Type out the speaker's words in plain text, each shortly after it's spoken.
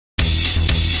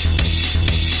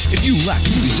If you like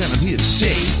movies and I'm here to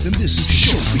say, then this is the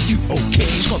show for you, okay?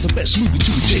 It's called The Best Movie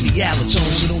to a Jamie Allen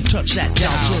tone, so don't touch that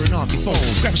down, turn on your phone.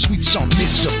 Grab a sweet salt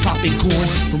mix of popping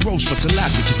corn, from Roosevelt to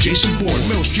Lappy to Jason Bourne,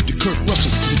 Meryl Streep to Kurt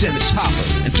Russell to Dennis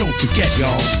Hopper. And don't forget,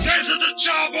 y'all, get to the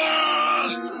chopper!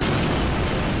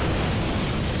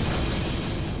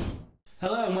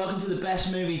 Hello and welcome to The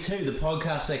Best Movie 2, the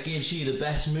podcast that gives you the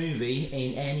best movie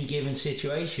in any given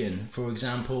situation. For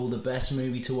example, the best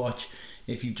movie to watch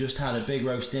if you've just had a big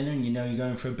roast dinner and you know you're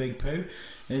going for a big poo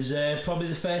is probably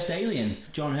the first Alien.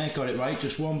 John Hurt got it right,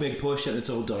 just one big push and it's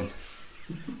all done.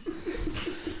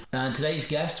 And today's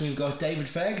guest, we've got David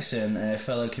Ferguson, a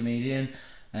fellow comedian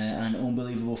and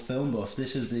unbelievable film buff.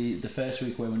 This is the first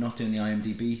week where we're not doing the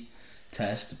IMDb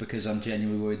test because I'm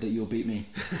genuinely worried that you'll beat me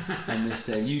on this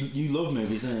day. You love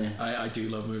movies, don't you? I do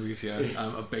love movies, yeah.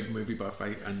 I'm a big movie buff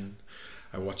and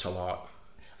I watch a lot.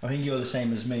 I think you're the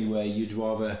same as me, where you'd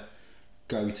rather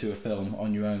go to a film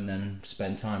on your own than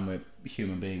spend time with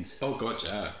human beings. Oh god,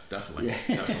 yeah, definitely. Yeah.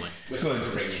 Definitely. We're supposed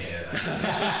to bring you here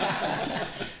then.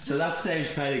 So that's Dave's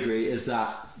pedigree, is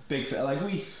that big like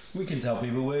we can tell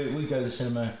people we go to the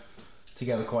cinema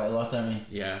together quite a lot, don't we?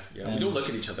 Yeah. We don't look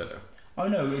at each other though. Oh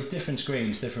no, different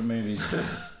screens, different movies.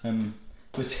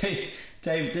 But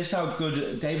Dave, this is how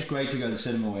good Dave's great to go to the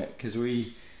cinema with, because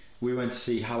we went to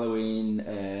see Halloween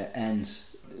Ends.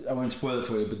 I won't spoil it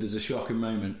for you, but there's a shocking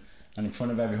moment, and in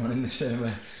front of everyone in the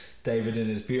cinema, David in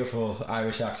his beautiful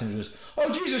Irish accent was,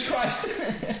 "Oh Jesus Christ!"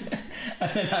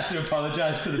 and then had to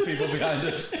apologise to the people behind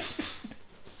us.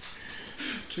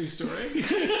 True story.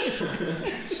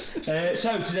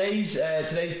 So today's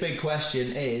big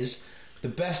question is the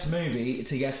best movie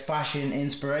to get fashion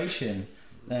inspiration.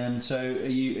 So are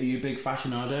you a big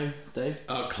fashionado, Dave?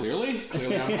 Clearly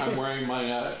I'm wearing my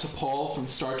T'Pol from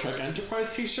Star Trek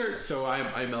Enterprise t-shirt, so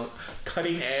I'm a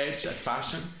cutting edge at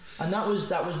fashion. And that was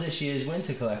this year's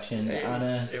winter collection.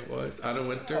 It was Anna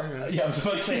Winter. Yeah, I was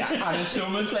about to say Anna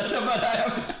Summers. That's how bad I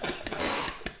am.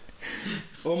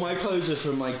 All my clothes are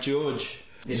from like George.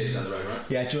 He lives down the road, right?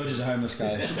 Yeah, George is a homeless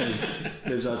guy. He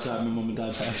lives outside my mum and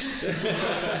dad's house.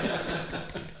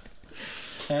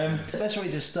 The best way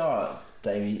to start,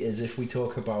 Davey, is if we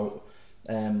talk about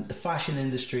the fashion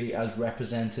industry as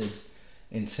represented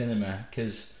in cinema,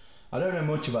 because I don't know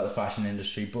much about the fashion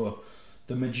industry, but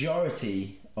the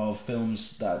majority of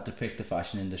films that depict the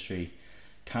fashion industry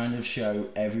kind of show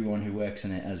everyone who works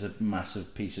in it as a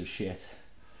massive piece of shit.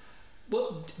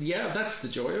 Well, yeah, that's the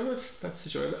joy of it.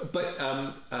 But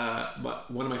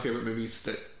one of my favourite movies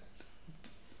that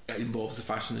involves the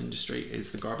fashion industry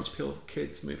is the Garbage Pail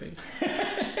Kids movie.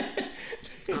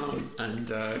 And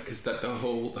because the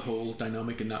whole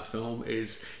dynamic in that film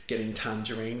is getting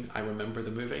Tangerine. I remember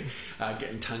the movie,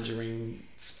 getting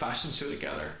Tangerine's fashion show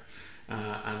together.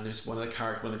 And there's one of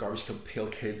the Garbage Pail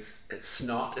Kids,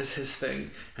 snot is his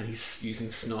thing, and he's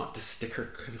using snot to stick her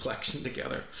collection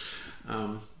together.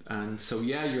 And so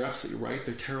yeah, you're absolutely right,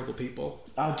 they're terrible people.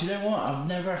 Oh, do you know what? I've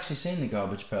never actually seen the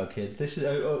Garbage Pail Kid. This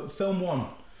is film one,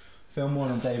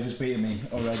 and Dave has beaten me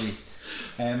already.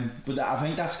 But I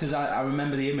think that's because I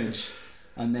remember the image,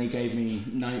 and they gave me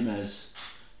nightmares.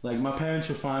 Like, my parents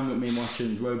were fine with me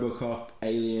watching RoboCop,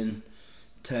 Alien,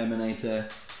 Terminator,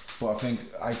 but I think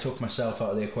I took myself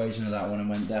out of the equation of that one and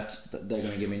went, they're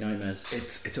going to give me nightmares.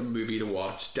 It's a movie to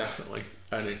watch, definitely,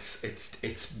 and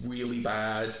it's really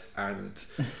bad, and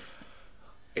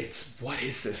what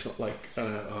is this like?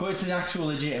 But it's an actual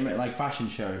legitimate like fashion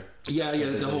show. Yeah.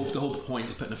 The whole point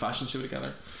is putting a fashion show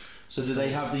together. So do they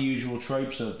have the usual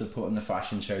tropes of the putting the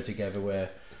fashion show together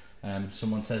where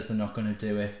someone says they're not going to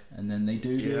do it and then they do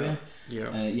it?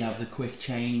 Yeah. You have the quick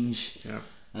change. Yeah.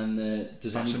 And the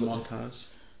fashion montage.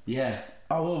 Yeah.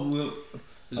 Oh well.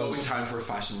 There's always time for a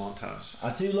fashion montage. I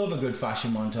do love a good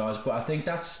fashion montage, but I think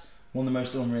that's one of the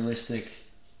most unrealistic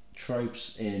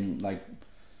tropes in like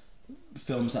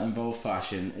films that involve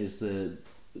fashion is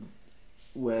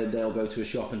where they'll go to a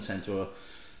shopping centre or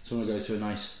someone will go to a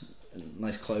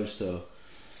nice clothes store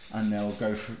and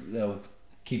they'll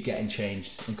keep getting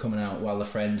changed and coming out while the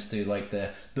friends do like the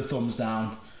thumbs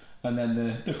down and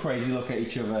then the crazy look at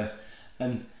each other.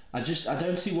 And I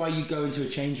don't see why you go into a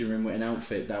changing room with an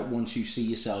outfit that once you see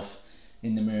yourself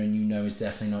in the mirror and you know it's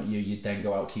definitely not you, you'd then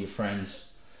go out to your friends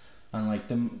and like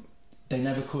they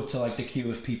never cut to like the queue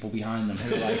of people behind them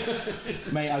who are like,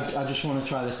 mate, I just want to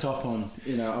try this top on.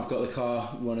 You know, I've got the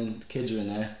car running, kids are in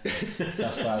there.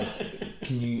 That's bad.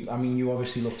 You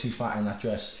obviously look too fat in that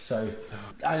dress. So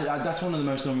that's one of the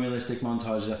most unrealistic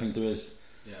montages I think there is.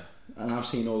 Yeah. And I've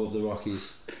seen all of the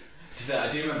Rockies. To be fair,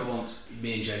 I do remember once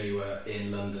me and Jamie were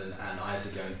in London and I had to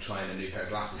go and try on a new pair of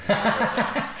glasses.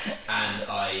 And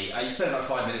I spent about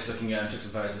 5 minutes looking at them, took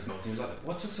some photos, and he was like,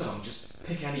 what took so long? Just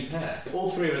pick any pair. All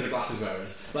three of us are glasses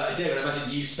wearers. Like, David, I imagine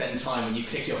you spend time when you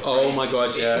pick your frames. Oh my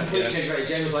god, yeah. Completely changed rate.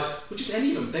 Jamie was like, well, just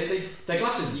any of them. They're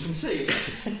glasses, you can see. It's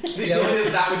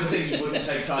like, that was the thing you wouldn't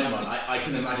take time on. I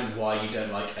can imagine why you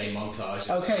don't like a montage.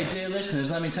 Okay, dear listeners,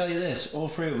 let me tell you this. All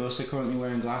three of us are currently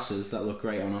wearing glasses that look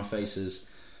great on our faces.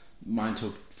 Mine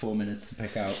took 4 minutes to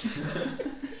pick out.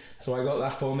 So I got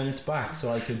that 4 minutes back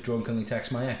so I could drunkenly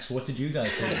text my ex. What did you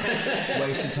guys do?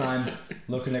 Wasted time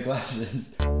looking at glasses.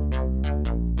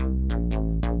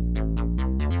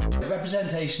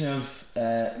 Representation of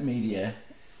media,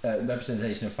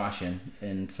 representation of fashion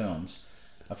in films.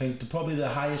 I think probably the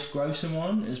highest grossing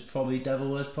one is probably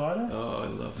Devil Wears Prada. Oh, I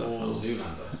love that Or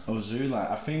film.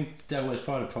 Zoolander. I think Devil Wears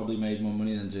Prada probably made more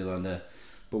money than Zoolander,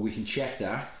 but we can check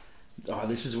that. Oh,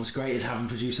 this is what's great is having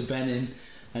producer Ben in.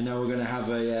 I know we're going to have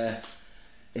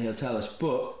he'll tell us.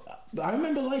 But I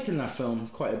remember liking that film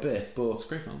quite a bit. But It's a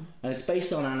great film. and it's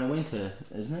based on Anna Wintour,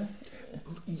 isn't it?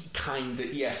 Kind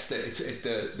of, yes.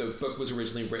 The book was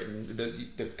originally written.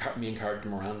 The main character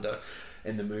Miranda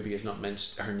in the movie is not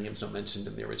mentioned. Her name's not mentioned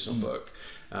in the original book,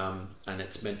 and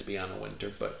it's meant to be Anna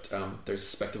Wintour. But there's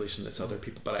speculation that's other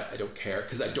people. But I don't care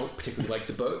because I don't particularly like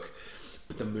the book.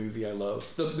 But the movie I love.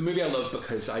 The movie I love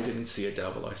because I didn't see a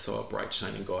devil. I saw a bright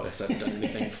shining goddess I haven't done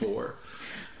anything for.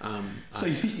 So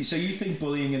you think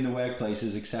bullying in the workplace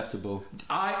is acceptable?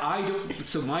 I don't.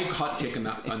 So my hot take on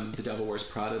that on The Devil Wears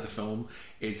Prada, the film,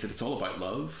 is that it's all about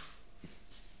love.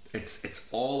 It's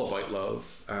all about love.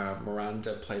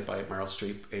 Miranda, played by Meryl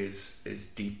Streep, is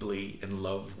deeply in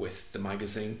love with the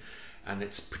magazine, and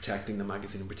it's protecting the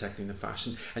magazine and protecting the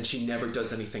fashion. And she never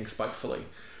does anything spitefully.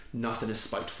 Nothing is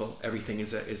spiteful. Everything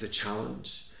is a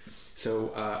challenge.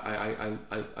 So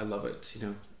I love it.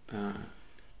 You know.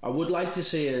 I would like to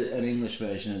see an English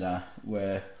version of that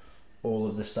where all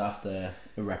of the staff there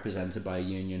are represented by a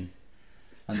union,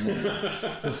 and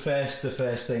the first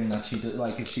thing that she does,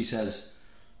 like if she says,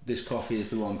 "This coffee is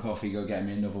the wrong coffee, go get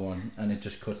me another one," and it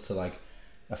just cuts to like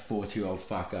a 40-year-old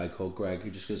fat guy called Greg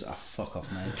who just goes, "Ah, fuck off,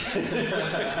 mate,"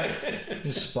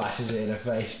 just splashes it in her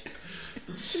face.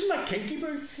 Isn't that kinky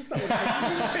boots? Isn't that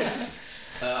what kinky boots is?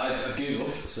 I've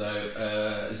googled.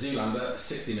 So Zoolander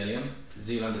 60 million,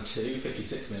 Zoolander 2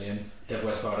 56 million, Devil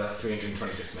Wears Prada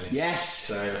 326 million. Yes.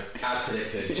 So as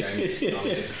predicted, James'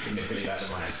 knowledge is significantly better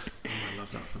than mine. Oh, I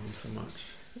love that film so much.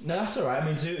 No, that's all right. I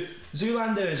mean,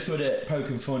 Zoolander is good at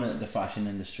poking fun at the fashion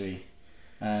industry.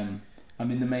 I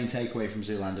mean, the main takeaway from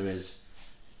Zoolander is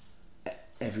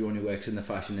everyone who works in the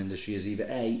fashion industry is either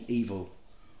A, evil,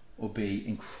 or B,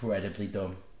 incredibly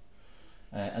dumb.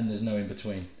 And there's no in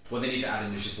between. Well, they need to add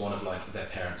in just one of like their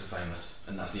parents are famous,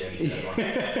 and that's the only third one.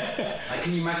 Like,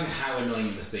 can you imagine how annoying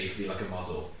it must be to be like a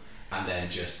model, and then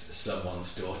just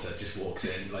someone's daughter just walks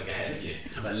in like ahead of you,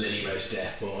 like Lily Rose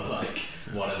Depp or like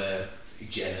one of the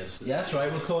Jenners. Yeah, that's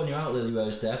right. We're calling you out, Lily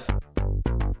Rose Depp.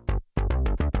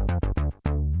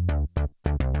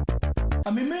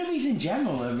 I mean, movies in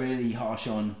general are really harsh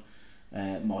on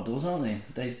models, aren't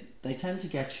they? They tend to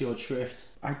get short shrift.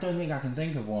 I don't think I can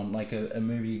think of one, like a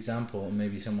movie example, and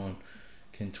maybe someone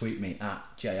can tweet me at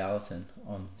Jay Allerton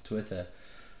on Twitter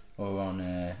or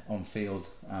on Field.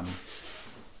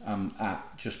 I'm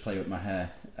at Just Play With My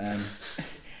Hair.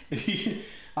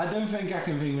 I don't think I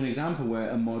can think of an example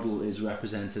where a model is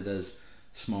represented as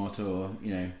smart or,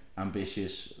 you know,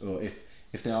 ambitious, or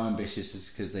if they are ambitious,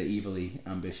 it's because they're evilly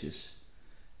ambitious.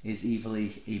 Is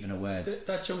evilly even a word?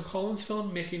 That John Collins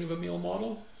film, Making of a Male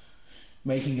Model?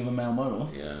 Making of a male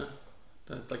model? Yeah.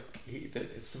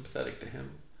 It's sympathetic to him.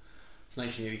 It's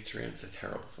 1983 and it's a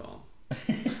terrible film.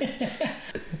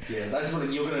 Yeah, that's one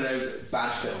thing you're going to know.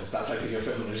 Bad films. That's how good your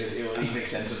film is. It will even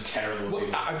extend to terrible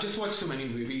movies. I've just watched so many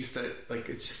movies that like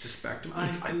it's just a spectrum.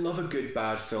 I love a good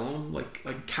bad film, like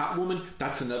Catwoman.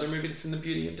 That's another movie that's in the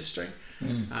beauty industry,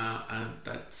 and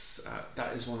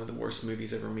that is one of the worst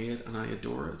movies ever made, and I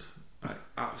adore it. I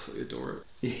absolutely adore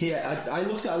it. Yeah, I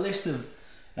looked at a list of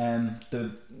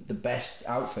the best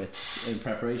outfits in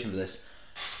preparation for this,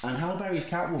 and Halle Berry's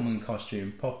Catwoman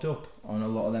costume popped up on a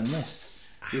lot of them lists,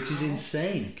 which is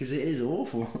insane because it is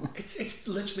awful. It's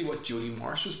literally what Jodie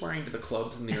Marsh was wearing to the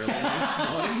clubs in the early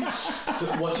 90s. So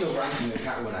what's your ranking of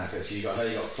Catwoman outfits? So you got her,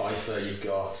 you got Pfeiffer, you've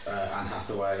got Anne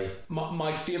Hathaway.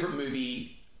 My favourite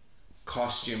movie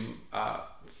costume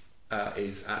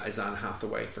is Anne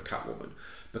Hathaway for Catwoman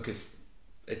because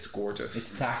it's gorgeous.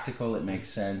 It's tactical, it makes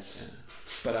sense. Yeah.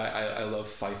 But I love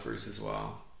Pfeiffer's as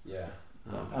well. Yeah.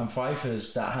 And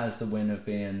Pfeiffer's, that has the win of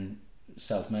being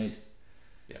self-made.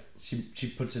 Yeah. She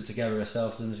puts it together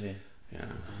herself, doesn't she? Yeah.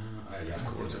 It's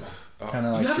gorgeous. Kind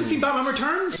of like You haven't seen Batman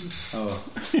Returns? Oh,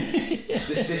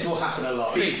 This will happen a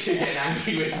lot. These two getting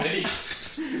angry with me.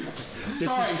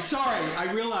 Sorry.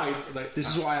 I realised. Like, this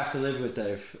is what I have to live with,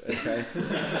 Dave. Okay.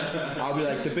 I'll be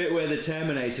like the bit where the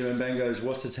Terminator, and Ben goes,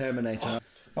 "What's the Terminator?"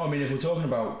 Oh, I mean, if we're talking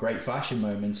about great fashion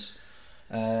moments,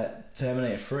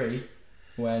 Terminator 3,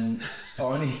 when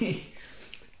Arnie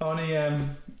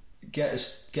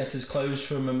gets his clothes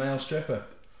from a male stripper.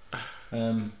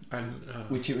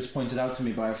 Which it was pointed out to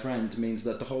me by a friend means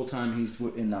that the whole time he's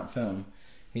in that film,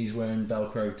 he's wearing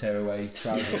Velcro tearaway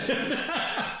trousers.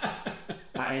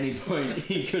 At any point,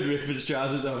 he could rip his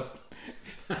trousers off.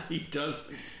 he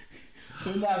doesn't.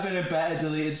 Wouldn't that have been a better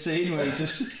deleted scene where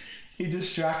he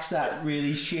distracts that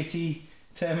really shitty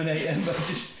Terminator by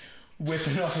just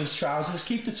whipping off his trousers?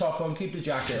 Keep the top on, keep the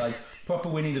jacket, like proper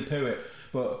Winnie the Pooh it.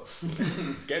 But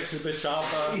get to the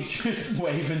chopper. He's just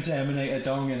waving Terminator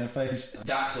dong in her face.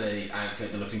 That's an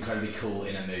outfit that looks incredibly cool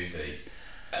in a movie.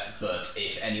 But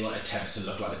if anyone attempts to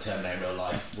look like the Terminator in real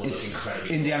life, will look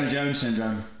incredibly Indiana Jones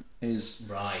syndrome is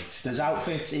right. There's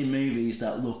outfits in movies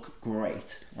that look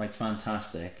great, like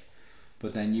fantastic,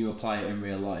 but then you apply it in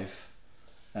real life,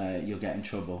 you'll get in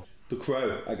trouble. The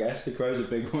Crow, I guess. The Crow's a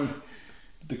big one.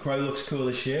 The Crow looks cool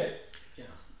as shit.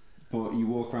 But you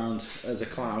walk around as a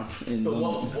clown in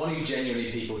London. What do genuinely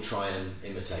people try and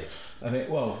imitate? I think,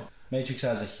 well, Matrix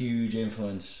has a huge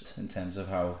influence in terms of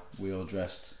how we all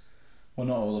dressed. Well,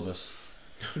 not all of us.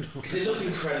 Because it looks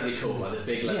incredibly cool, like the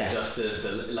big leather dusters,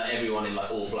 like everyone in like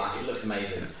all black. It looks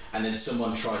amazing. And then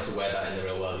someone tries to wear that in the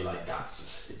real world. You're like,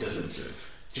 it doesn't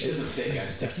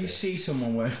fit. If you see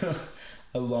someone wearing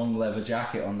a long leather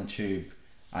jacket on the tube,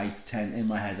 I tend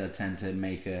to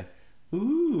make a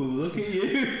 "ooh, look at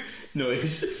you"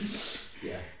 noise.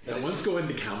 Yeah. Someone's going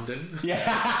to Camden.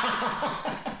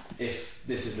 Yeah. If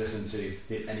this is listened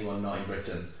to anyone not in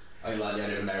Britain, I like the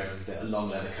idea of Americans that a long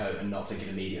leather coat and not thinking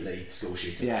immediately school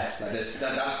shooting. Yeah. Like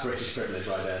that's British privilege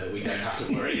right there, that we don't have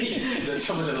to worry that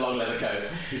someone in a long leather coat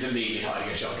is immediately hiding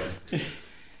a shotgun.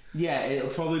 Yeah, it'll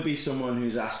probably be someone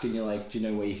who's asking you, like, do you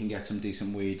know where you can get some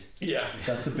decent weed? Yeah.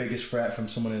 That's the biggest threat from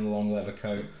someone in a long leather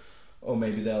coat. Or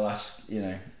maybe they'll ask, you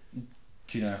know,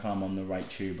 do you know if I'm on the right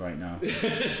tube right now?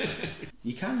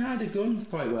 You can hide a gun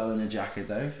quite well in a jacket,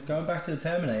 though. Going back to the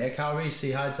Terminator, Kyle Reese,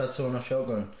 he hides that sawn-off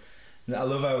shotgun. And I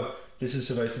love how this is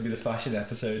supposed to be the fashion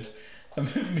episode.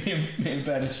 And me and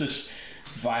Ben are such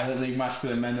violently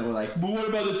masculine men that were like, but what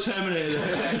about the Terminator?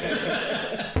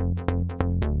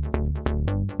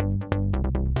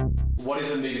 What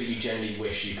is a movie that you genuinely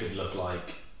wish you could look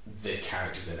like the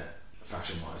characters in it,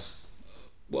 fashion-wise?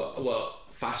 Well,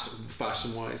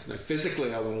 fashion-wise, no.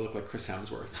 Physically, I want to look like Chris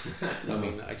Hemsworth. I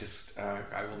mean,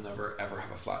 I will never ever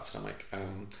have a flat stomach,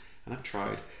 and I've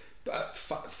tried. But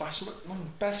fashion,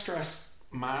 best dressed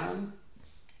man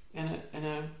in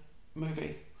a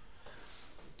movie.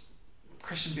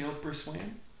 Christian Bale, Bruce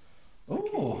Wayne.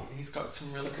 Oh, he's got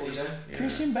some really cool. Yeah.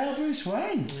 Christian Bale, Bruce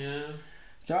Wayne. Yeah.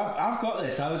 So I've got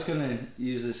this. I was going to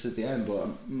use this at the end, but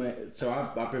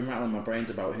I've been rattling my brains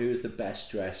about who is the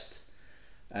best dressed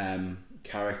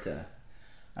character,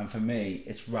 and for me,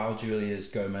 it's Raul Julia's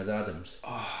Gomez Adams.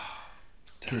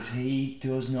 Because he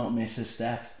does not miss a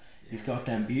step. Yeah. He's got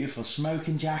them beautiful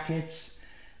smoking jackets,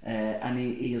 and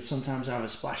he'll sometimes have a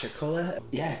splash of colour.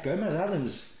 Yeah, Gomez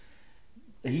Adams.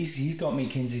 He's got me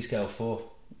Kinsey scale 4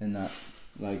 in that.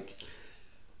 Like,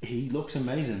 he looks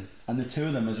amazing, and the two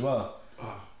of them as well.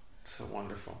 Oh, so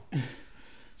wonderful.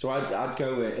 So I'd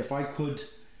go with, if I could.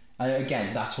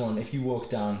 Again, that's one. If you walk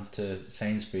down to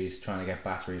Sainsbury's trying to get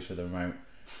batteries for the remote,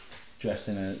 dressed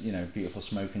in a beautiful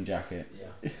smoking jacket,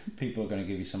 people are going to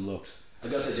give you some looks. I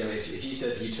gotta say, Jimmy, if you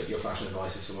said you took your fashion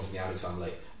advice of someone from the Adams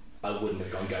family, I wouldn't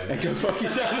have gone Gomez. Go fuck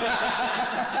yourself.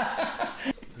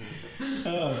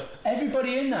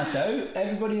 Everybody in that though,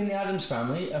 everybody in the Adams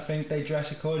family, I think they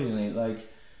dress accordingly. Like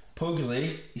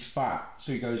Pugsley, he's fat,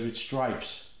 so he goes with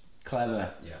stripes,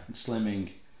 clever, and slimming.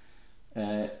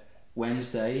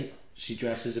 Wednesday, she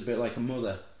dresses a bit like a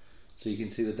mother, so you can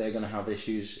see that they're going to have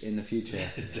issues in the future.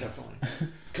 Definitely.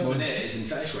 Cousin It is in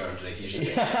fetish wear underneath usually.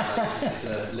 It's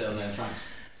a little known fact.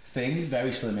 Thing,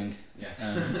 very slimming. Yeah.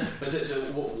 So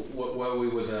what were we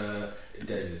with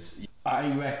Davis?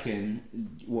 I reckon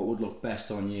what would look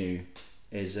best on you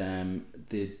is the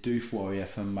Doof Warrior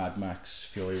from Mad Max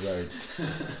Fury Road.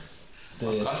 I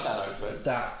love that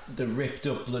outfit. The ripped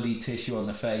up bloody tissue on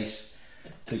the face,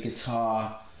 the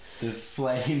guitar, the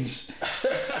flames.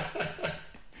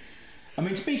 I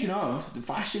mean, speaking of the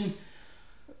fashion,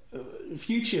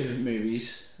 future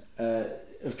movies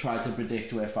have tried to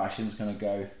predict where fashion's going to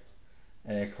go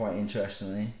quite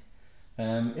interestingly.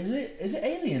 Is it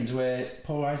Aliens where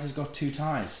Paul Reiser's got 2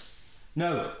 ties?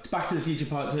 No, it's Back to the Future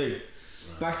Part 2. Right.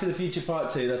 Back to the Future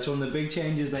Part 2. That's one of the big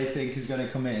changes they think is going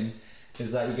to come in,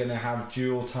 is that you're going to have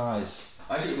dual ties.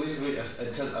 Actually,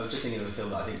 I was just thinking of a film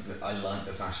that I think that I liked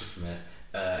the fashion from it.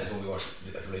 It's one we watched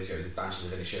a couple of days ago, The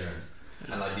Banshees of Inisherin.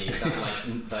 And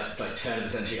like turn of the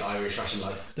century Irish fashion,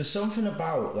 like there's something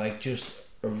about like just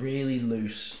a really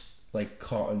loose like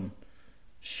cotton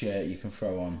shirt you can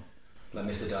throw on, like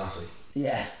Mr. Darcy.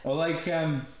 Yeah, or like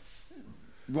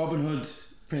Robin Hood,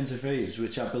 Prince of Thieves,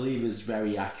 which I believe is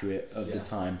very accurate of the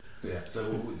time. Yeah. So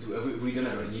we're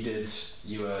gonna.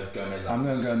 You were Gomez Adams. I'm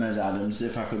going Gomez Adams.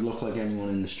 If I could look like anyone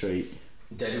in the street.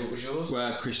 David, what was yours?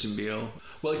 Well, Christian Bale.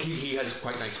 Well, like he has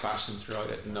quite nice fashion throughout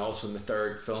it, and also in the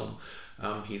third film,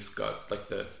 he's got like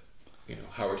the,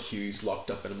 Howard Hughes locked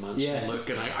up in a mansion look,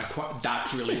 and I quite,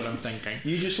 that's really what I'm thinking.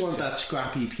 You just want that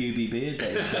scrappy puby beard,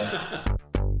 Dave.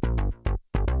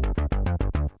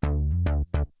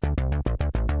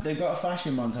 They've got a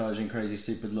fashion montage in Crazy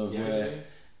Stupid Love where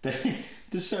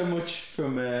there's so much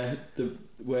from the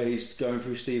where he's going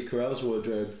through Steve Carell's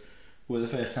wardrobe. Where the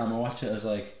first time I watched it, I was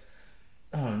like,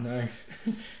 oh no.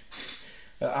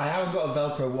 I haven't got a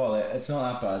Velcro wallet. It's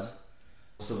not that bad.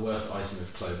 What's the worst item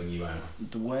of clothing you own?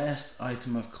 The worst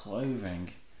item of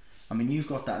clothing? I mean, you've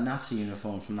got that Nazi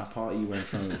uniform from that party you went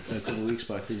from a couple of weeks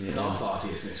back, didn't you? It's not a party,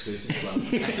 it's an exclusive club.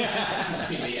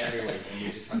 We meet every week and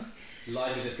we just have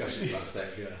lively discussions about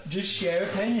stuff. Yeah. Just share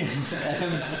opinions.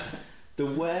 The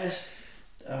worst...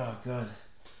 Oh, God.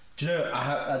 Do you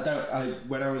know,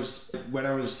 when I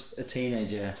was a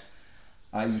teenager...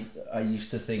 I used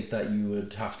to think that you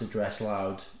would have to dress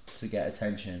loud to get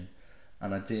attention,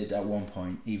 and I did at one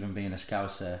point, even being a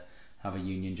Scouser, have a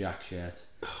Union Jack shirt.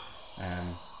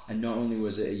 And not only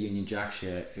was it a Union Jack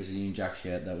shirt, it was a Union Jack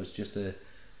shirt that was just a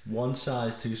one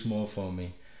size too small for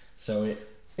me. So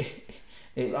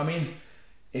I mean,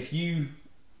 if you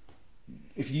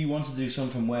want to do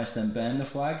something worse than burn the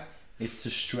flag, it's to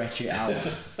stretch it out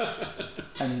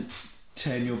and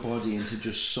turn your body into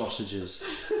just sausages.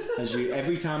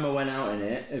 Every time I went out in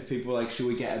it, if people were like, should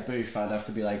we get a booth, I'd have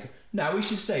to be like, no, we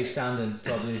should stay standing,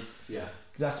 probably. Yeah.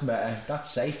 That's better. That's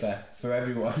safer for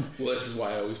everyone. Well, this is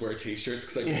why I always wear t-shirts,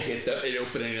 because I can get it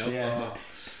opening up. Yeah. Oh,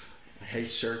 I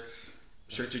hate shirts.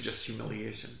 Shirts are just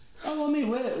humiliation. Oh, I mean,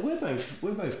 we're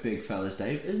both big fellas,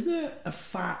 Dave. Is there a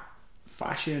fat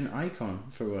fashion icon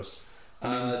for us?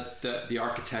 The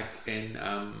architect in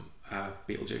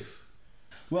Beetlejuice.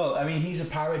 Well, I mean, he's a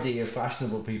parody of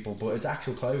fashionable people, but his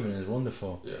actual clothing is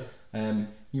wonderful. Yeah.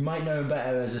 You might know him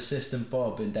better as Assistant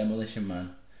Bob in Demolition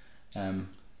Man.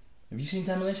 Have you seen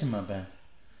Demolition Man, Ben?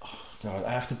 Oh, God,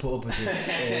 I have to put up with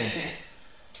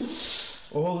this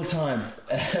all the time.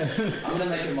 I'm going to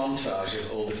make a montage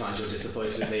of all the times you're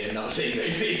disappointed in me and not seeing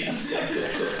movies.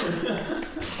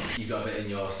 You've got a bit in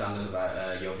your stand-up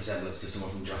about your resemblance to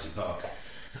someone from Jurassic Park.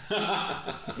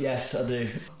 Yes, I do.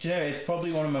 Do you know, it's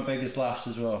probably one of my biggest laughs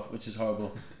as well, which is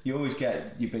horrible. You always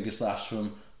get your biggest laughs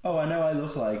from, oh, I know I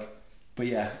look like... But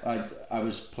yeah, I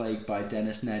was plagued by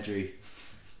Dennis Nedry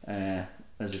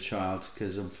as a child,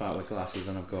 because I'm fat with glasses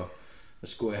and I've got a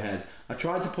square head. I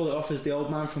tried to pull it off as the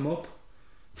old man from Up,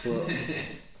 but...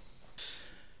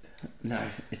 No,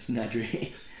 it's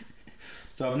Nedry.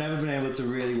 So I've never been able to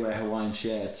really wear Hawaiian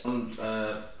shirts.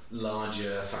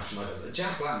 Larger fashion icons.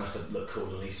 Jack Black must have looked cool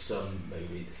in least some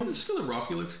maybe. I just feel that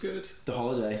Rocky looks good. The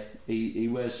Holiday. He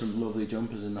wears some lovely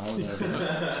jumpers in The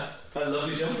Holiday. A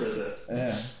lovely jumper, is it?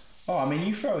 Yeah. Oh, I mean,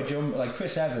 you throw a jumper like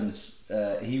Chris Evans.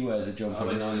 He wears a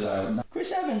jumper.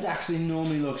 Chris Evans actually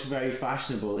normally looks very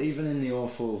fashionable, even in the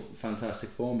awful Fantastic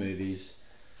Four movies.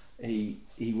 He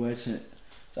wears it.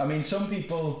 I mean, some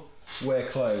people wear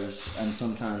clothes, and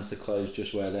sometimes the clothes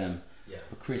just wear them. Yeah.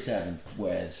 But Chris Evans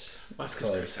wears. Well, that's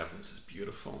because Chris Evans is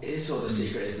beautiful. It is sort of the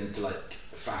secret, isn't it, to like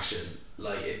fashion?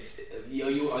 Like it's I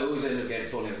always end up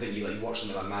falling over thinking, like, you watch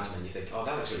something like Mad Men, you think, oh,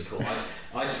 that looks really cool.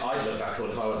 I'd look that cool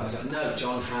if I were that. I was like, no,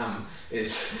 John Hamm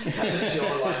has a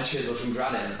jawline chiseled from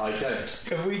granite. I don't.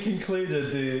 Have we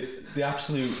concluded the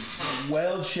absolute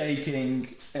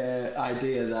world-shaking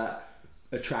idea that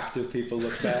attractive people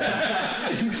look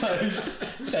better in clothes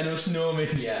than us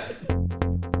normies? Yeah.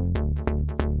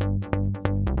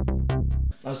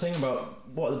 I was thinking about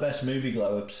what are the best movie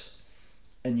glow-ups,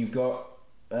 and you've got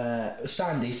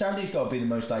Sandy. Sandy's got to be the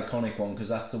most iconic one, because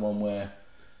that's the one where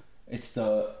it's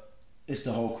the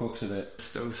whole crux of it.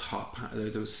 It's those hot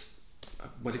pants,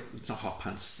 it's not hot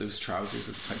pants, those trousers,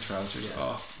 it's tight trousers. Yeah.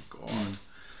 Oh God,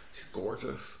 she's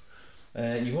gorgeous.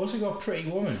 You've also got Pretty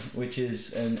Woman, which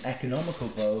is an economical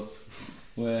glow-up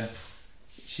where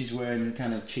she's wearing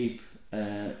kind of cheap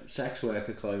sex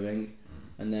worker clothing,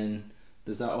 and then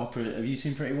Does that opera? Have you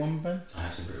seen Pretty Woman, Ben? I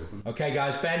have seen Pretty Woman. Okay,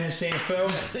 guys, Ben has seen a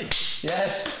film.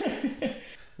 Yes.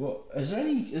 Well, is there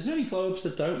any glow-ups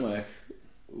that don't work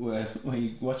where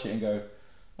you watch it and go,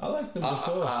 I like them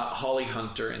before? Holly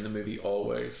Hunter in the movie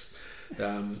Always.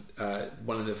 One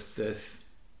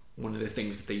of the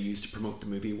things that they used to promote the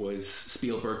movie was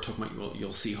Spielberg talking about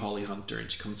you'll see Holly Hunter and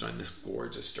she comes down in this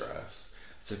gorgeous dress.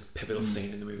 It's a pivotal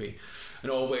scene in the movie,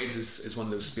 and Always is one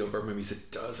of those Spielberg movies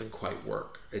that doesn't quite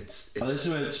work. It's this is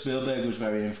where Spielberg was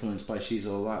very influenced by She's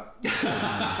All That.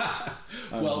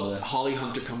 Well, Holly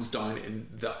Hunter comes down in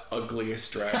the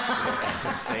ugliest dress I've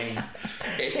ever seen.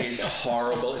 It is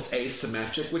horrible. It's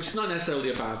asymmetric, which is not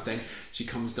necessarily a bad thing. She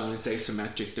comes down, it's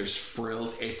asymmetric, there's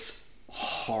frills, it's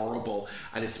horrible,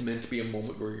 and it's meant to be a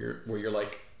moment where you're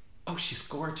like, oh, she's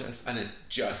gorgeous, and it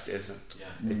just isn't. Yeah.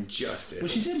 It just isn't.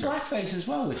 Well, she's in blackface as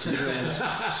well, which is weird.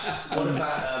 What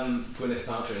about Gwyneth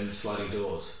Paltrow in Sliding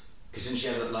Doors? Because didn't she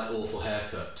have that like awful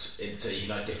haircut, so you can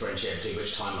like differentiate between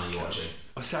which timeline you're watching?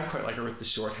 I sound quite like her with the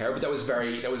short hair, but that was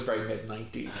very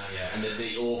mid-90s. Yeah, and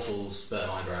the awful burnt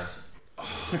eyebrows.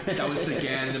 That was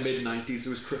again in the mid-90s. It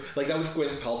was that was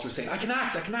Gwyneth Paltrow saying, "I can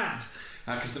act."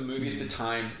 Because the movie at the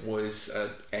time was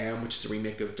M, which is a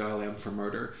remake of Dial M for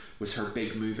Murder, was her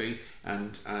big movie,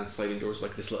 and Sliding Doors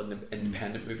like this little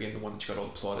independent movie, and the one that she got all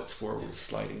the plaudits for was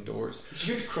Sliding Doors.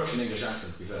 She could crush an English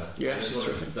accent, to be fair. Yeah, she's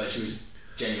true. Like she was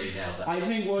genuinely nailed that. I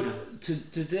think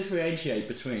to differentiate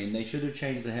between, they should have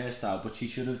changed the hairstyle, but she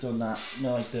should have done that,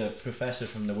 like the professor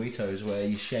from the Weetos, where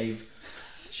you shave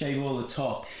all the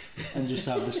top and just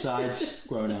have the sides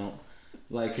grown out.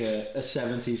 Like a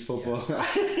 70s footballer.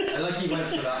 I like he went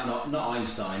for that, not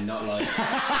Einstein, not like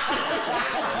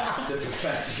the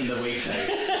professor from the Weetos.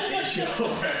 It's your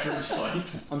reference point.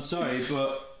 I'm sorry,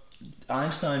 but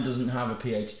Einstein doesn't have a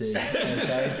PhD,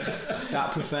 okay?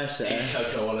 That professor... In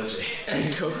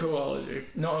cocoology.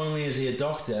 Not only is he a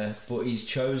doctor, but he's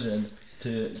chosen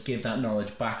to give that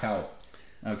knowledge back out,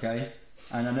 okay?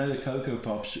 And I know the Cocoa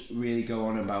Pops really go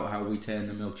on about how we turn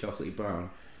the milk chocolatey brown,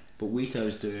 but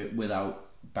Weetos do it without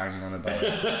banging on about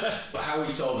it. But how are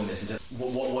we solving this?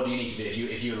 What do you need to do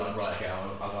if you're like, right, okay,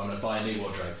 I'm going to buy a new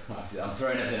wardrobe, I'm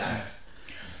throwing everything out,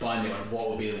 buy a new one, what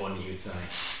would be the one that you would say?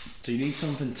 So you need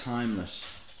something timeless,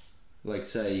 like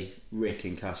say Rick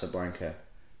in Casablanca,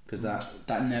 because that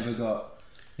never got,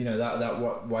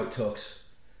 that white tux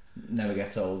never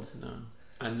gets old. No.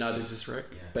 And neither does Rick.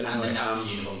 Yeah. But and the Nazi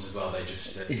uniforms as well, they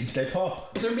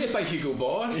pop. They're made by Hugo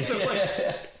Boss. So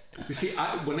you see,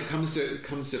 when it comes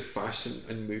to fashion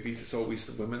and movies, it's always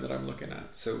the women that I'm looking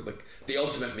at. So like the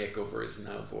ultimate makeover is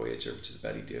now Voyager, which is a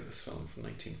Betty Davis film from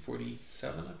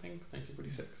 1947, I think,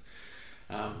 1946.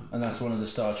 And that's one of the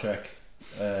Star Trek.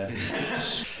 Now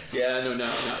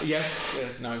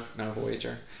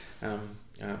Voyager.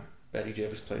 Betty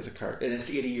Davis plays a character, and it's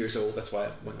 80 years old. That's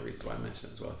one of the reasons why I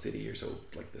mentioned it as well. It's 80 years old,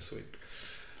 like this week.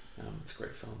 It's a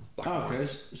great film. Okay,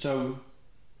 so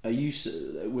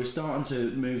we're starting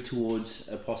to move towards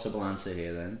a possible answer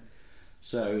here then.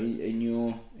 So in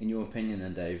your opinion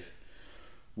then, Dave,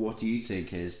 what do you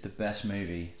think is the best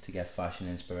movie to get fashion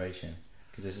inspiration?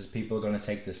 Because people are going to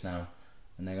take this now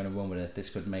and they're going to run with it. This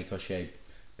could make or shape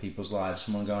people's lives.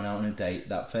 Someone going out on a date,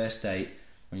 that first date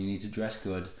when you need to dress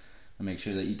good and make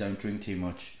sure that you don't drink too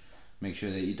much, make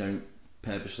sure that you don't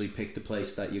purposely pick the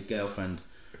place that your girlfriend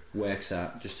works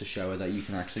at just to show her that you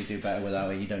can actually do better without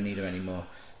her, you don't need her anymore.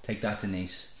 Take that,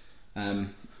 Denise.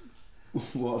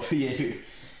 What for you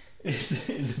is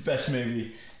the best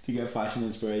movie to get fashion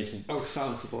inspiration? Oh,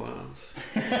 Silence of the Lambs.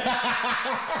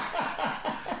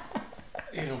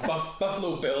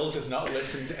 Buffalo Bill does not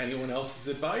listen to anyone else's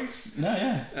advice. No,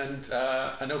 yeah.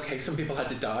 And okay, some people had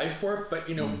to die for it, but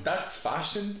that's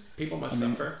fashion. People must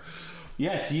suffer.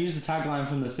 Yeah, to use the tagline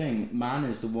from The Thing, man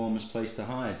is the warmest place to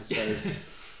hide. So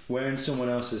wearing someone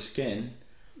else's skin.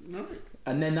 No.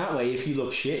 And then that way, if you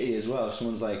look shitty as well, if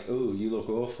someone's like, "Oh, you look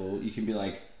awful," you can be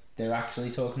like, "They're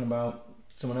actually talking about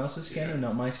someone else's skin and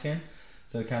not my skin,"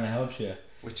 so it kind of helps you.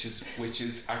 Which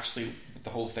is actually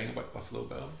the whole thing about Buffalo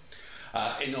Bill.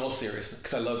 In all seriousness,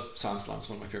 because I love Silence of the Lambs,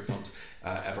 one of my favorite films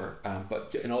ever.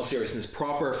 But in all seriousness,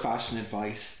 proper fashion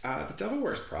advice: The Devil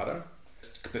Wears Prada.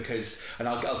 Because, and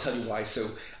I'll tell you why.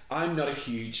 So I'm not a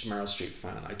huge Meryl Streep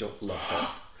fan. I don't love her.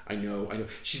 I know.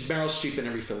 She's Meryl Streep in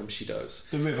every film she does.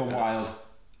 The River Wild.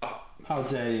 How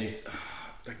dare you?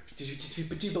 Do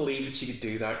you believe that she could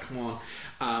do that? Come on.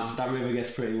 That river gets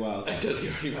pretty wild. It does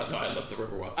get pretty wild. No, I love the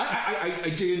River Wild.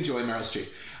 I do enjoy Meryl Streep.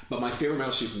 But my favourite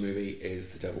Meryl Streep movie is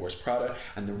The Devil Wears Prada.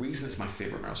 And the reason it's my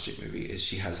favourite Meryl Streep movie is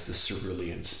she has the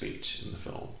cerulean speech in the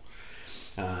film.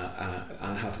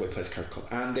 Anne Hathaway plays a character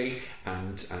called Andy,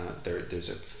 and there's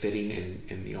a fitting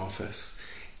in the office,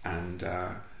 and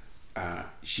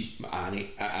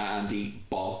Andy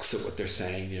balks at what they're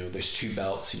saying. There's two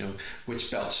belts. Which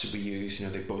belt should we use?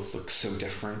 They both look so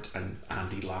different, and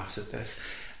Andy laughs at this,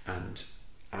 and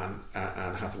Anne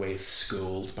Hathaway is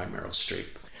schooled by Meryl Streep.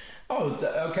 Oh,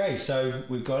 okay. So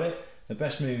we've got it. The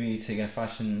best movie to get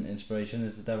fashion inspiration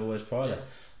is The Devil Wears Prada. Yeah.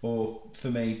 Or for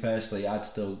me personally, I'd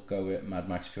still go with Mad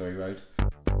Max Fury Road.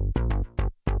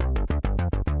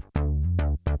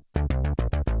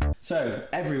 So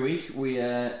every week we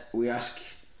ask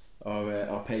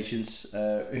our patients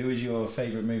who is your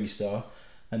favourite movie star,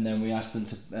 and then we ask them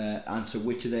to answer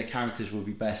which of their characters will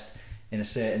be best in a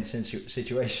certain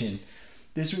situation.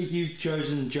 This week you've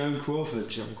chosen Joan Crawford.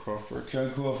 Joan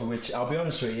Crawford, which I'll be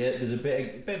honest with you, there's a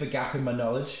bit of a gap in my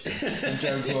knowledge in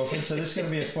Joan Crawford, so this is going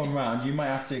to be a fun round. You might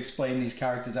have to explain these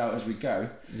characters out as we go.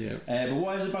 Yeah. But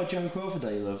what is it about Joan Crawford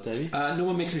that you love, Davey? No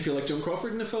one makes me feel like Joan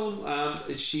Crawford in the film.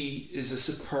 She is a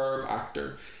superb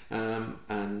actor,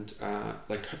 and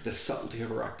like the subtlety of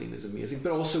her acting is amazing.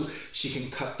 But also, she can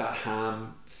cut that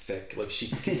ham thick. Like she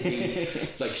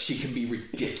can be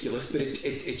ridiculous, but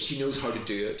she knows how to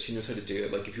do it. She knows how to do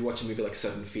it. Like if you watch a movie like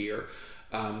Sudden Fear,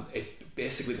 it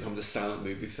basically becomes a silent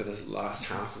movie for the last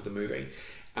half of the movie,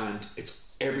 and it's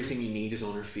everything you need is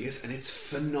on her face, and it's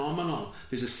phenomenal.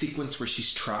 There's a sequence where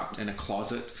she's trapped in a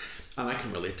closet, and I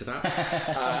can relate to that.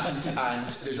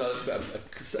 And there's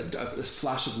a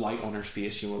flash of light on her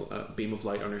face, a beam of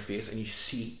light on her face, and you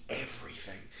see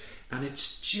everything, and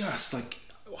it's just like,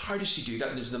 how does she do that?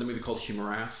 And there's another movie called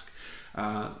Humoresque.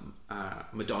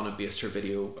 Madonna based her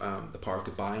video The Power of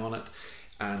Goodbye on it,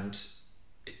 and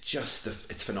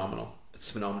it's phenomenal. It's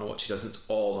phenomenal what she does, and it's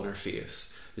all on her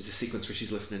face. There's a sequence where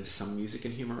she's listening to some music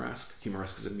in Humoresque.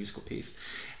 Humoresque is a musical piece,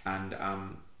 and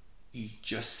you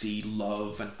just see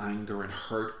love and anger and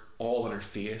hurt all on her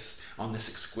face, on this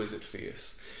exquisite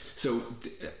face. So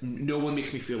no one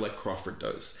makes me feel like Crawford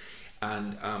does.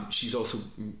 And she's also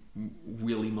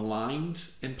really maligned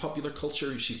in popular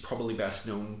culture. She's probably best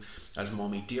known as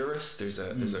Mommy Dearest. There's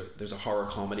a horror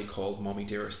comedy called Mommy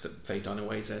Dearest that Faye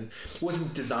Dunaway's in. It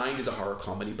wasn't designed as a horror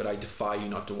comedy, but I defy you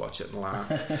not to watch it and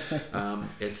laugh.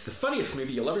 It's the funniest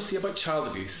movie you'll ever see about child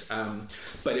abuse.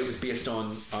 But it was based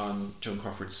on Joan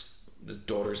Crawford's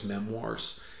daughter's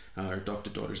memoirs, her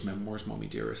adopted daughter's memoirs, Mommy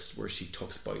Dearest, where she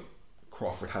talks about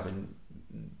Crawford having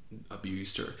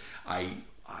abused her. I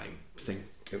think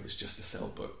it was just to sell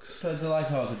books. So it's a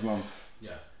light-hearted one.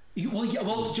 Yeah.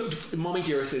 Well, Mommy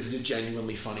Dearest is a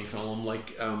genuinely funny film,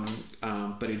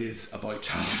 but it is about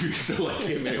child abuse. So,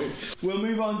 we'll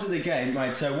move on to the game,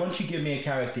 right? So once you give me a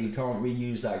character, you can't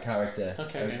reuse that character.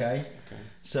 Okay.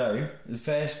 So the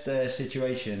first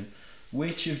situation: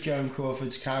 which of Joan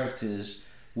Crawford's characters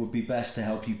would be best to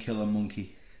help you kill a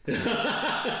monkey? You've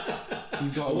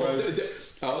got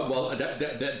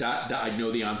that I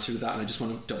know the answer to that, and I just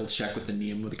want to double check what the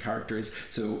name of the character is.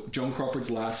 So Joan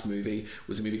Crawford's last movie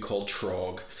was a movie called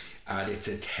Trog, and it's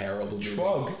a terrible movie.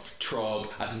 Trog,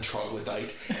 as in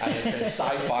troglodyte, and it's a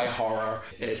sci-fi horror.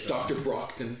 It's Dr.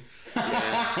 Brockton.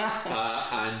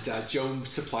 And Joan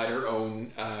supplied her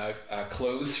own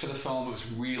clothes for the film. It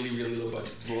was really, really low budget.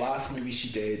 It was the last movie she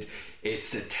did.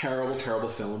 It's a terrible, terrible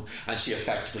film, and she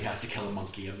effectively has to kill a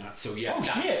monkey in that. So yeah. Oh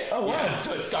shit! Oh wow! Yeah,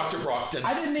 so it's Dr. Brockton.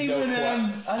 I didn't even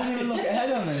look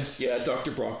ahead on this. Yeah, Dr.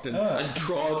 Brockton. Oh. And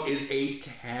Trog is a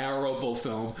terrible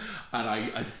film, and I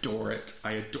adore it.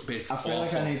 It's I feel awful.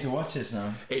 Like I need to watch this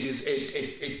now. It is.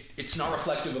 It's not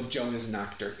reflective of Joan as an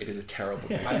actor. It is a terrible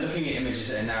movie. I'm looking at images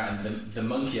now, and the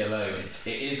monkey alone.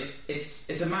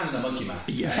 It's a man in a monkey mask.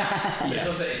 Yes. But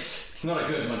yes. It's not a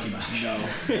good monkey mask. No.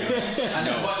 And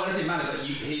no. What is it, man? Is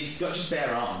he's got just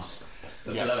bare arms.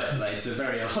 Below it, it's a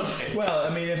very odd. Well, I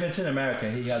mean, if it's in America,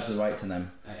 he has the right to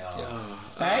them.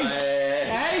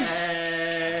 Hey!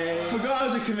 Forgot I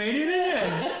was a comedian,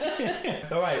 didn't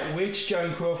I? All right, which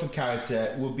Joan Crawford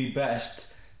character would be best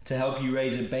to help you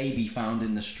raise a baby found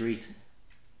in the street?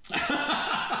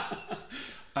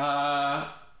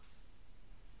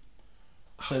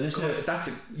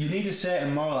 So you need a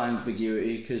certain moral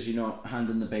ambiguity because you're not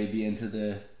handing the baby into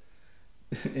the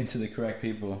correct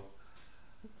people,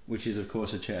 which is of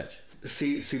course a church.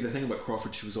 See the thing about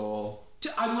Crawford, she was all.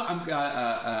 I'm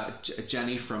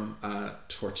Jenny from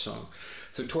Torch Song.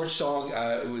 So Torch Song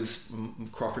was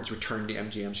Crawford's return to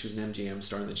MGM. She was an MGM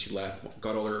star, and then she left,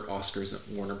 got all her Oscars at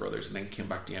Warner Brothers, and then came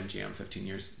back to MGM 15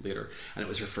 years later, and it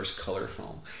was her first colour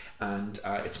film. And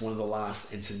it's one of the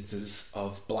last instances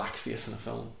of blackface in a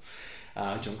film.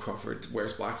 Joan Crawford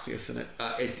wears blackface in it.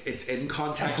 It's in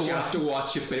context. You have to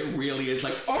watch it, but it really is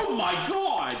like, oh my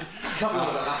god! I can't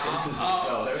remember the last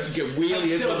instance It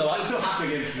really is one of the last. Still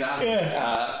happening in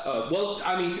thousands. Well,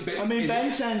 I mean,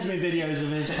 Ben sends me videos of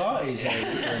his parties.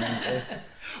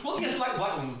 Well, yes,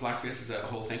 black woman blackface is a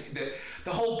whole thing.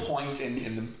 The whole point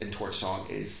in Torch Song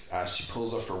is she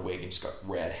pulls off her wig and she's got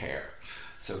red hair,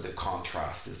 so the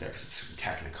contrast is there because it's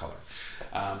Technicolor.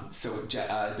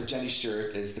 But Jenny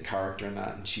Stewart is the character in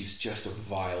that, and she's just a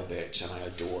vile bitch, and I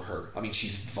adore her. I mean,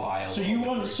 she's vile. So you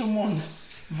want someone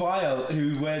vile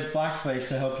who wears blackface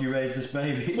to help you raise this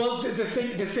baby? Well, the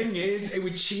thing is, it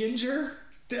would change her.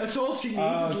 That's all she needs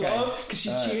is love, because she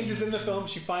changes in the film.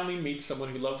 She finally meets someone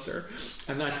who loves her,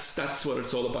 and that's what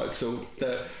it's all about. So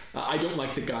I don't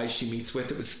like the guy she meets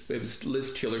with. It was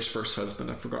Liz Taylor's first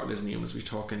husband. I've forgotten his name as we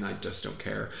talking. I just don't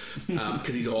care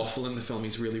because he's awful in the film.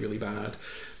 He's really, really bad.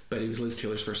 But he was Liz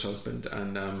Taylor's first husband,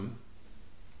 and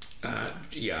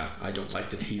I don't like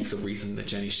that he's the reason that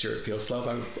Jenny Stewart feels love.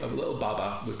 A little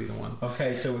Baba would be the one.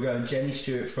 Okay, so we're going Jenny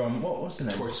Stewart from what's the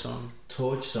name? Torch Song.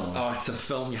 Torch Song. Oh, it's a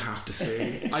film you have to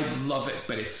see. I love it,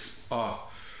 but it's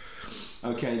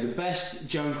Okay, the best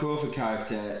Joan Crawford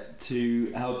character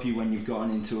to help you when you've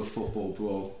gotten into a football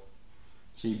brawl.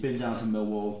 So you've been down to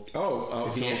Millwall. It's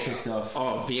all kicked off.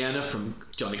 Oh, Vienna from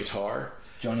Johnny Guitar.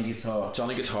 Johnny Guitar.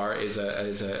 Johnny Guitar is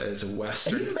a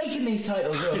western. Are you making these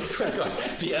titles up? I swear to God.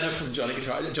 Vienna from Johnny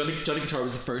Guitar. Johnny Guitar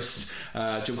was the first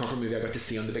Joan Crawford movie I got to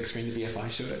see on the big screen. The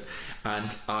BFI showed it,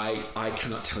 and I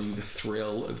cannot tell you the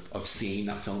thrill of seeing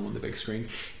that film on the big screen.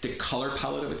 The color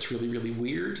palette of it's really, really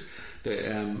weird.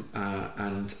 And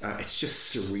it's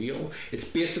just surreal. It's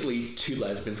basically two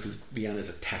lesbians, because Vienna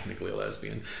is technically a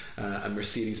lesbian, and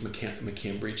Mercedes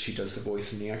McCambridge, she does the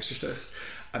voice in The Exorcist,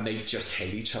 and they just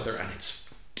hate each other, and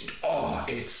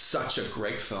it's such a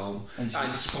great film. And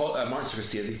Martin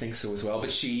Scorsese thinks so as well,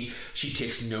 but she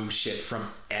takes no shit from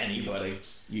anybody.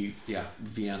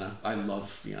 Vienna. I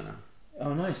love Vienna.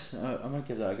 Oh, nice. I might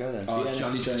give that a go then.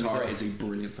 Johnny Guitar is a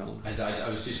brilliant film. As I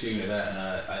was just googling that, and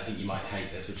I think you might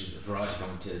hate this, which is that Variety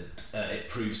commented, it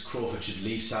proves Crawford should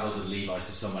leave Saddles and Levi's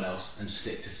to someone else and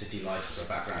stick to City Lights for a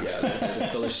background. Yeah, they're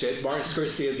full of shit. Martin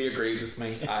Scorsese agrees with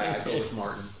me. I go with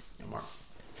Martin.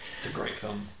 It's a great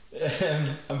film.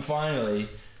 And finally,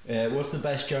 what's the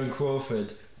best Joan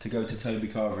Crawford to go to Toby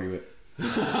Carvery with?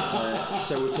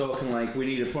 So we're talking like we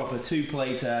need a proper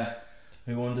two-plater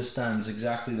who understands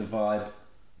exactly the vibe,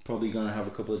 probably going to have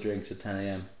a couple of drinks at 10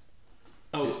 a.m.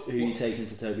 Who are you taking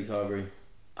to Toby Carvery?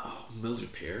 Oh,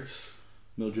 Mildred Pierce.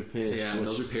 Mildred Pierce. Yeah,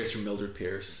 Mildred Pierce from Mildred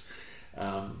Pierce.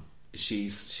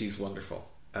 She's wonderful.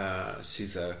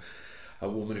 She's a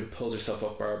woman who pulls herself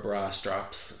up by her bra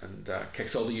straps and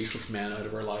kicks all the useless men out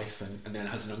of her life, and then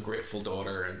has an ungrateful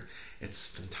daughter, and it's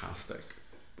fantastic.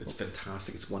 It's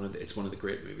fantastic. It's one of the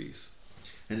great movies.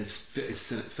 And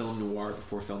it's film noir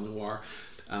before film noir,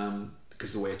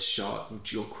 because the way it's shot.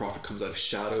 Jill Crawford comes out of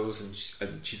shadows,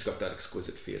 and she's got that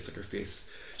exquisite face. Like her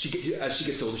face, as she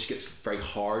gets older, she gets very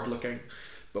hard looking.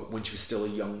 But when she was still a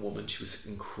young woman, she was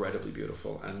incredibly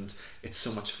beautiful, and it's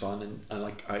so much fun.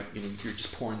 And you're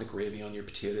just pouring the gravy on your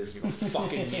potatoes, and you're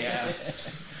fucking yeah.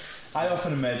 I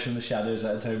often emerge from the shadows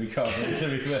at Toby Carvery to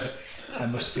be fair. I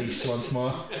must feast once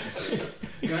more.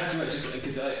 Can I ask you, just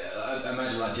because I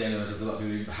imagine like Jane, there's a lot of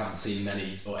people who haven't seen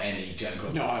many or any Joan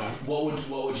Crawford. No, I don't.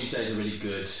 What would you say is a really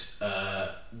good?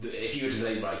 If you were to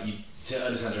say to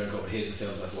understand Joan Crawford, here's the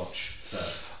films I'd watch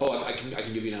first. Oh, I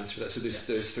can give you an answer for that. So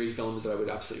there's three films that I would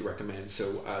absolutely recommend.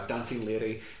 So Dancing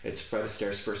Lady, it's Fred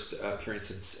Astaire's first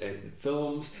appearance in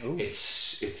films. Ooh.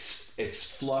 It's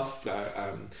fluff.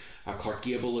 Clark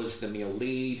Gable is the male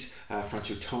lead.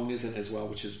 Francho Tone is in as well,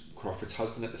 which is Crawford's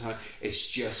husband at the time. It's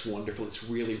just wonderful. It's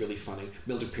really, really funny.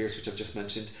 Mildred Pierce, which I've just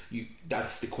mentioned,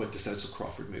 that's the quintessential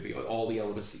Crawford movie. All the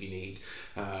elements that you need.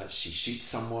 She shoots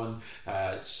someone.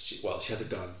 She has a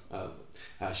gun.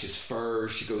 She has fur.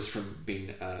 She goes from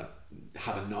being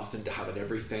having nothing to having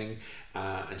everything,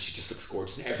 and she just looks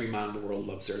gorgeous. And every man in the world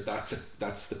loves her.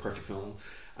 That's the perfect film.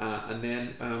 And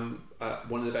then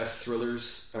one of the best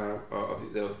thrillers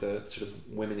of the sort of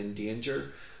women in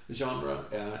danger genre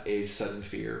is Sudden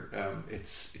Fear.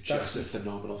 It's just a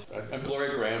phenomenal. And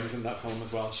Gloria Graham's in that film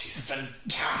as well. She's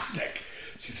fantastic.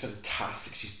 She's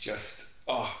just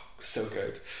so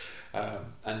good.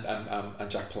 And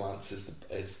Jack Palance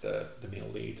is the male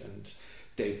lead, and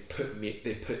they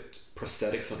put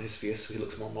prosthetics on his face so he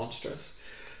looks more monstrous.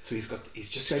 So he's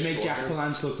just. They make Jack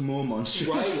Palance look more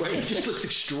monstrous. Right. He just looks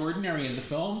extraordinary in the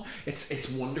film. It's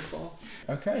wonderful.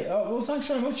 Okay. Oh, well, thanks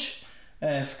very much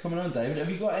for coming on, David. Have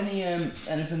you got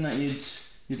anything that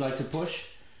you'd like to push?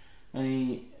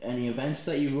 Any events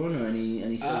that you run or any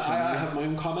social media? I have my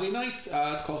own comedy night.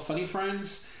 It's called Funny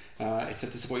Friends. It's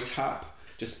at the Savoy Tap.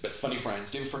 Just but Funny Friends.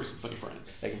 David Ferguson, Funny Friends.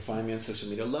 They can find me on social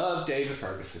media. Love David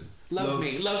Ferguson. Love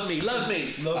me. Love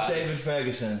David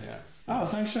Ferguson. Yeah. Oh,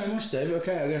 thanks very much, David.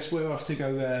 Okay, I guess we're off to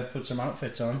go put some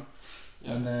outfits on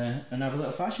and have a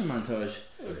little fashion montage.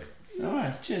 Okay. All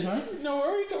right, cheers, mate. No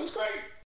worries. That was great.